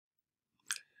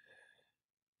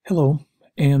Hello,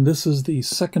 and this is the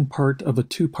second part of a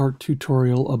two-part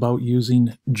tutorial about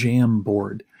using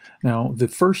Jamboard. Now, the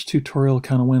first tutorial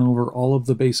kind of went over all of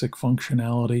the basic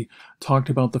functionality,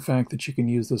 talked about the fact that you can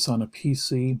use this on a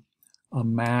PC, a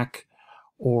Mac,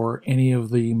 or any of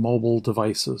the mobile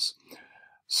devices.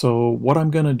 So what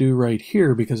I'm going to do right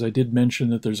here, because I did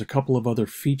mention that there's a couple of other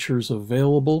features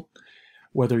available,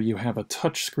 whether you have a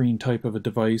touchscreen type of a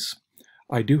device.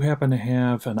 I do happen to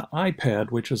have an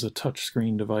iPad, which is a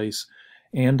touchscreen device,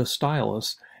 and a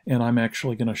stylus, and I'm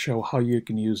actually going to show how you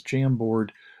can use Jamboard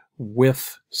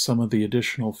with some of the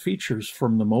additional features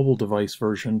from the mobile device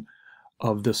version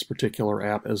of this particular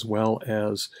app, as well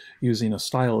as using a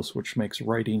stylus, which makes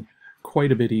writing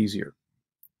quite a bit easier.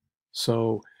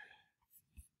 So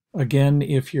again,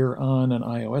 if you're on an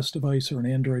iOS device or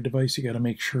an Android device, you got to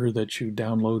make sure that you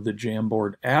download the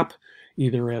Jamboard app,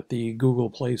 either at the Google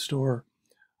Play Store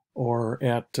or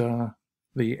at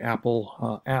the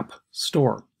Apple App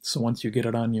Store. So once you get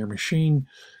it on your machine,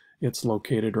 it's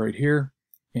located right here,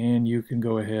 and you can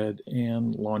go ahead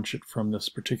and launch it from this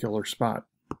particular spot.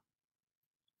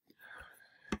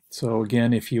 So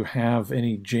again, if you have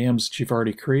any jams that you've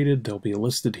already created, they'll be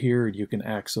listed here. You can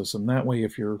access them that way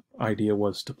if your idea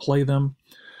was to play them.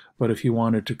 But if you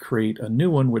wanted to create a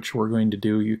new one, which we're going to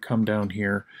do, you come down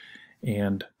here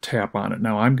and tap on it.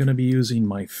 Now I'm going to be using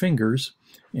my fingers,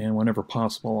 and whenever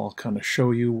possible I'll kind of show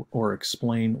you or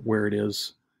explain where it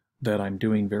is that I'm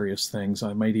doing various things.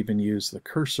 I might even use the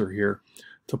cursor here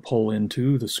to pull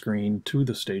into the screen to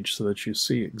the stage so that you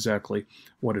see exactly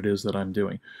what it is that I'm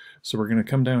doing. So we're going to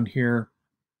come down here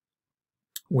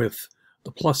with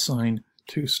the plus sign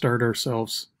to start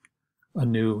ourselves a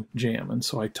new jam. And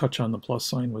so I touch on the plus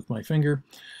sign with my finger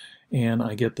and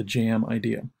I get the jam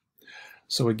idea.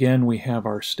 So again, we have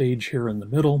our stage here in the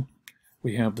middle.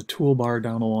 We have the toolbar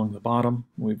down along the bottom.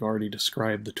 We've already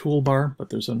described the toolbar, but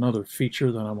there's another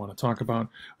feature that I want to talk about.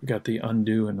 We got the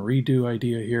undo and redo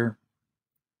idea here.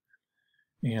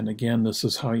 And again, this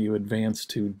is how you advance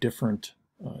to different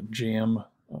jam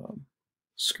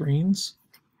screens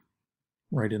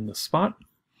right in the spot.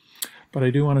 But I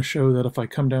do want to show that if I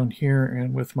come down here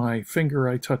and with my finger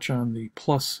I touch on the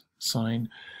plus sign,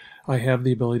 I have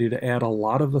the ability to add a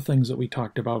lot of the things that we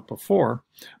talked about before,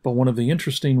 but one of the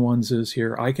interesting ones is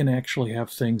here I can actually have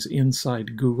things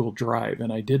inside Google Drive,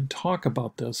 and I did talk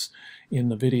about this in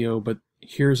the video, but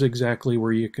here's exactly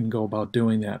where you can go about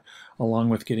doing that, along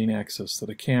with getting access to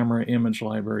the camera, image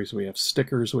libraries. We have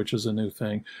stickers, which is a new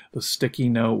thing. The sticky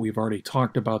note, we've already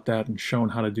talked about that and shown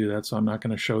how to do that, so I'm not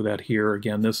going to show that here.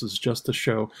 Again, this is just to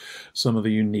show some of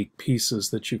the unique pieces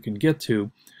that you can get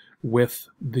to with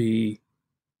the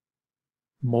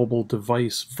mobile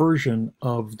device version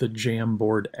of the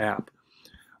Jamboard app.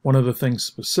 One of the things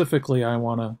specifically I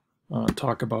want to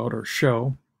talk about or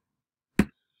show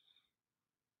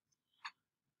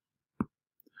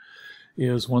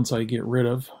is once I get rid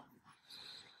of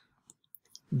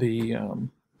the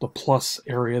plus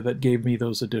area that gave me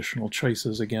those additional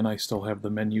choices. Again, I still have the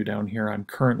menu down here. I'm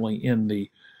currently in the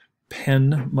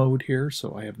pen mode here,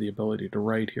 so I have the ability to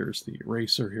write. Here's the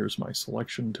eraser, here's my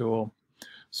selection tool,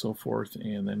 so forth,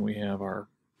 and then we have our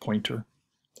pointer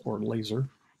or laser,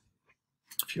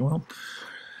 if you will.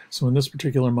 So in this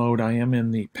particular mode, I am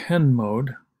in the pen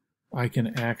mode. I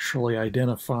can actually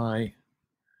identify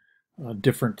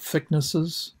different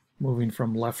thicknesses. Moving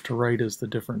from left to right is the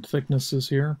different thicknesses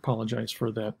here. Apologize for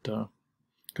that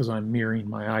because I'm mirroring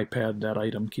my iPad. That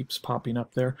item keeps popping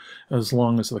up there. As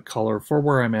long as the color, for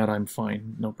where I'm at, I'm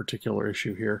fine. No particular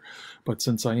issue here. But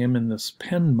since I am in this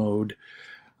pen mode,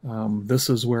 this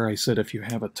is where I said if you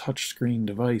have a touchscreen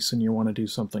device and you want to do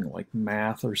something like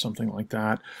math or something like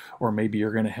that, or maybe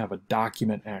you're going to have a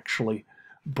document actually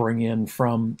bring in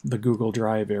from the Google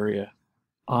Drive area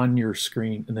on your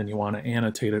screen, and then you want to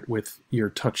annotate it with your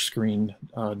touchscreen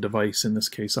device. In this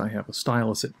case, I have a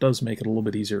stylus. It does make it a little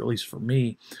bit easier, at least for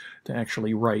me, to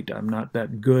actually write. I'm not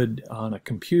that good on a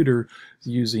computer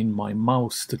using my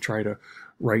mouse to try to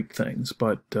write things,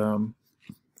 but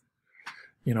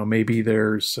you know, maybe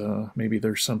there's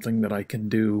something that I can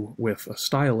do with a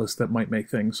stylus that might make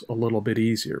things a little bit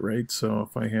easier, right? So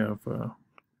if I have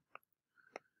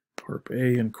Corp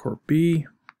A and Corp B,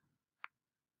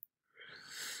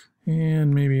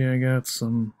 and maybe I got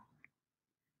some,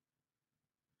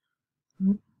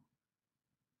 there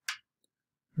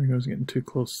he goes, getting too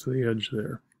close to the edge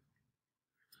there.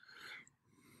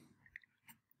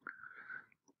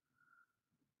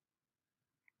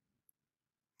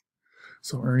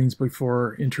 So earnings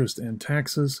before interest and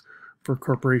taxes for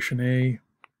Corporation A.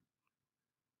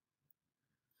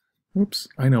 Oops,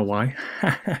 I know why.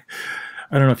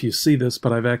 I don't know if you see this,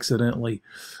 but I've accidentally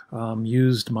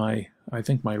used my, I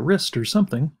think my wrist or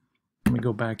something. Let me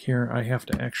go back here. I have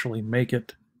to actually make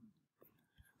it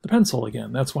the pencil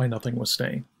again. That's why nothing was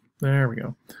staying. There we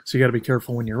go. So you got to be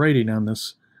careful when you're writing on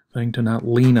this thing to not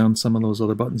lean on some of those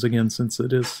other buttons again, since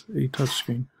it is a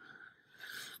touchscreen.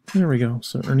 There we go.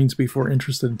 So earnings before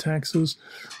interest and taxes.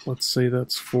 Let's say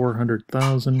that's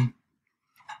 400,000.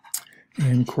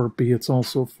 And Corp B, it's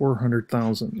also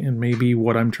 400,000. And maybe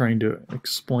what I'm trying to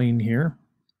explain here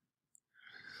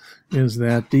is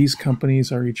that these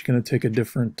companies are each going to take a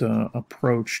different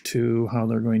approach to how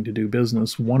they're going to do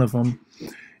business. One of them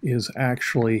is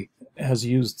actually has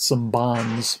used some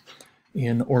bonds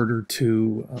in order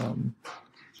to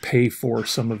pay for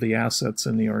some of the assets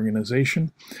in the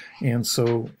organization, and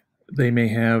so they may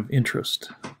have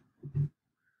interest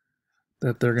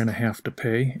that they're going to have to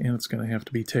pay, and it's going to have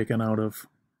to be taken out of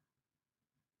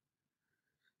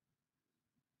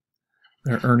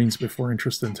their earnings before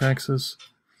interest and taxes.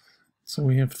 So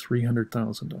we have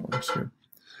 $300,000 here.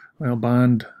 Well,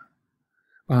 bonds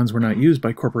were not used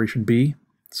by Corporation B,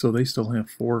 so they still have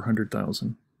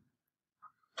 $400,000.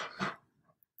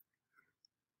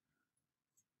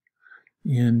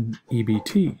 In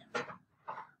EBT,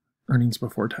 earnings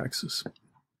before taxes.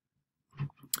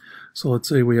 So let's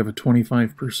say we have a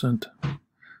 25%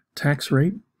 tax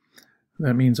rate.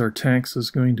 That means our tax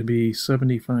is going to be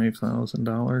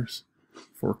 $75,000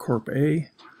 for Corp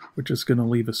A, which is going to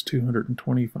leave us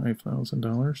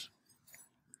 $225,000.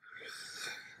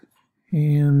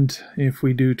 And if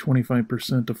we do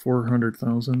 25% of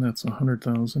 400,000, that's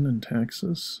 100,000 in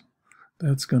taxes.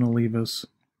 That's going to leave us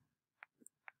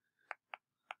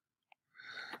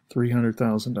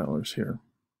 $300,000 here.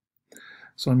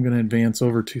 So I'm going to advance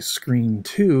over to screen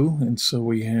 2, and so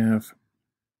we have,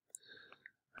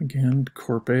 again,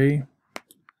 Corp A.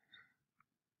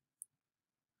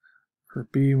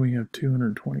 Corp B, we have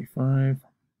 225,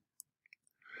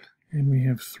 and we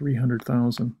have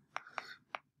 300,000.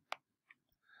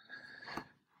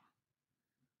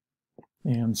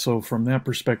 And so from that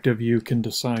perspective, you can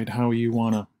decide how you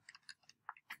want to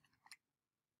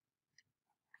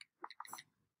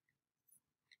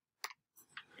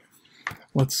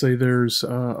let's say there's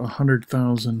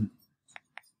 100,000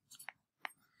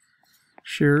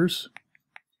 shares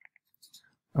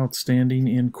outstanding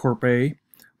in Corp A,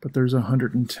 but there's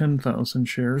 110,000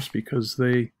 shares because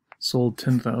they sold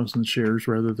 10,000 shares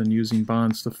rather than using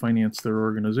bonds to finance their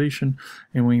organization,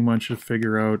 and we want you to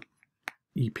figure out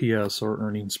EPS, or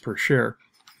earnings per share.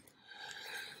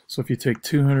 So if you take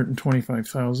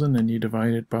 225,000 and you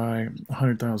divide it by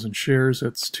 100,000 shares,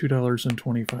 that's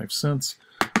 $2.25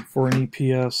 for an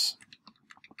EPS.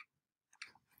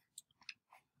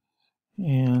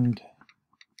 And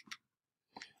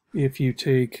if you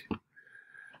take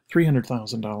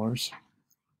 $300,000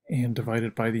 and divide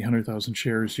it by the 100,000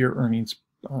 shares, your earnings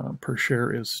per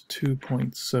share is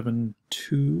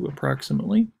 2.72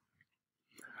 approximately.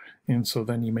 And so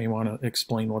then you may want to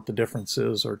explain what the difference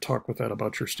is or talk with that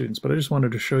about your students. But I just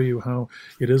wanted to show you how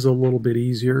it is a little bit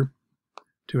easier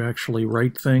to actually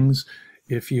write things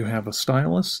if you have a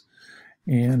stylus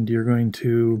and you're going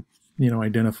to,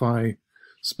 identify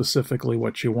specifically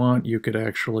what you want. You could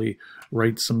actually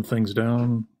write some things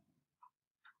down.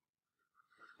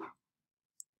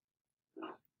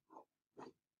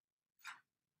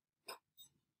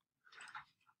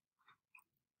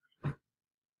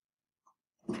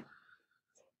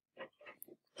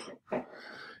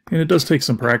 And it does take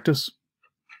some practice,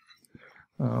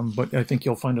 but I think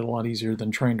you'll find it a lot easier than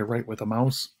trying to write with a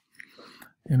mouse.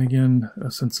 And again,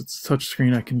 since it's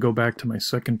touchscreen, I can go back to my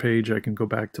second page, I can go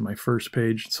back to my first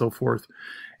page, and so forth,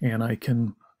 and I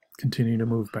can continue to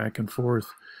move back and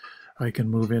forth. I can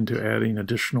move into adding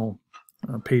additional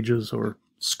pages or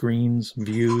screens,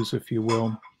 views, if you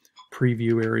will,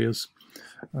 preview areas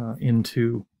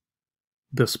into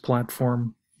this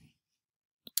platform.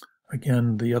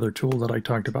 Again, the other tool that I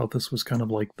talked about, this was kind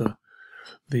of like the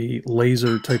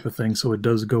laser type of thing, so it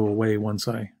does go away once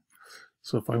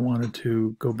so if I wanted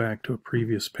to go back to a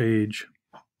previous page,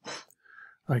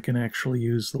 I can actually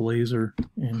use the laser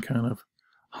and kind of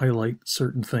highlight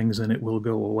certain things and it will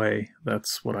go away.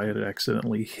 That's what I had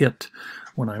accidentally hit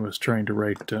when I was trying to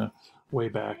write way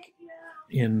back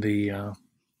in the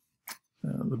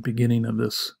beginning of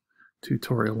this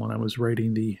tutorial when I was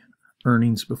writing the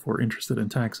earnings before interest and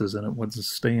taxes, and it wasn't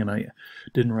staying. I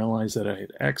didn't realize that I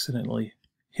had accidentally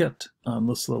hit on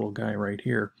this little guy right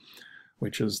here,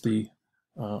 which is the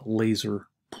laser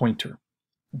pointer.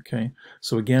 Okay,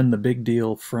 so again, the big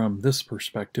deal from this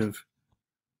perspective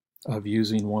of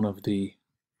using one of the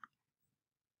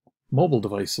mobile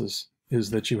devices is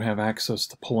that you have access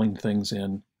to pulling things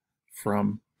in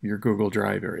from your Google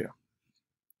Drive area.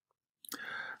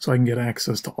 So I can get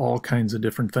access to all kinds of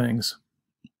different things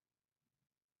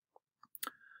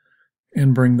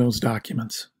and bring those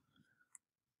documents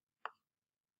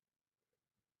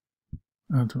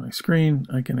onto my screen.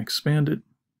 I can expand it.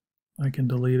 I can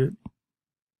delete it.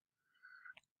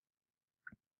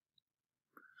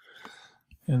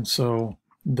 And so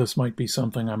this might be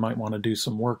something I might want to do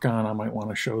some work on. I might want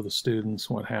to show the students,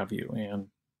 what have you. And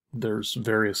there's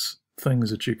various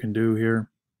things that you can do here.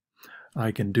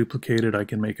 I can duplicate it. I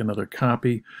can make another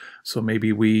copy. So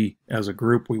maybe we, as a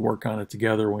group, we work on it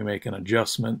together. We make an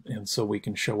adjustment, and so we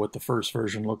can show what the first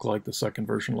version looked like, the second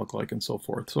version looked like, and so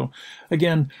forth. So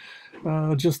again,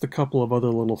 just a couple of other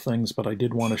little things, but I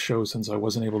did want to show, since I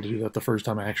wasn't able to do that the first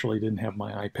time, I actually didn't have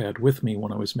my iPad with me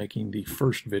when I was making the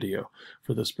first video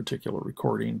for this particular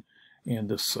recording and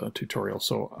this tutorial.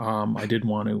 So I did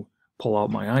want to pull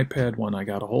out my iPad when I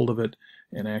got a hold of it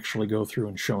and actually go through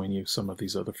and showing you some of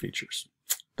these other features.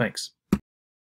 Thanks.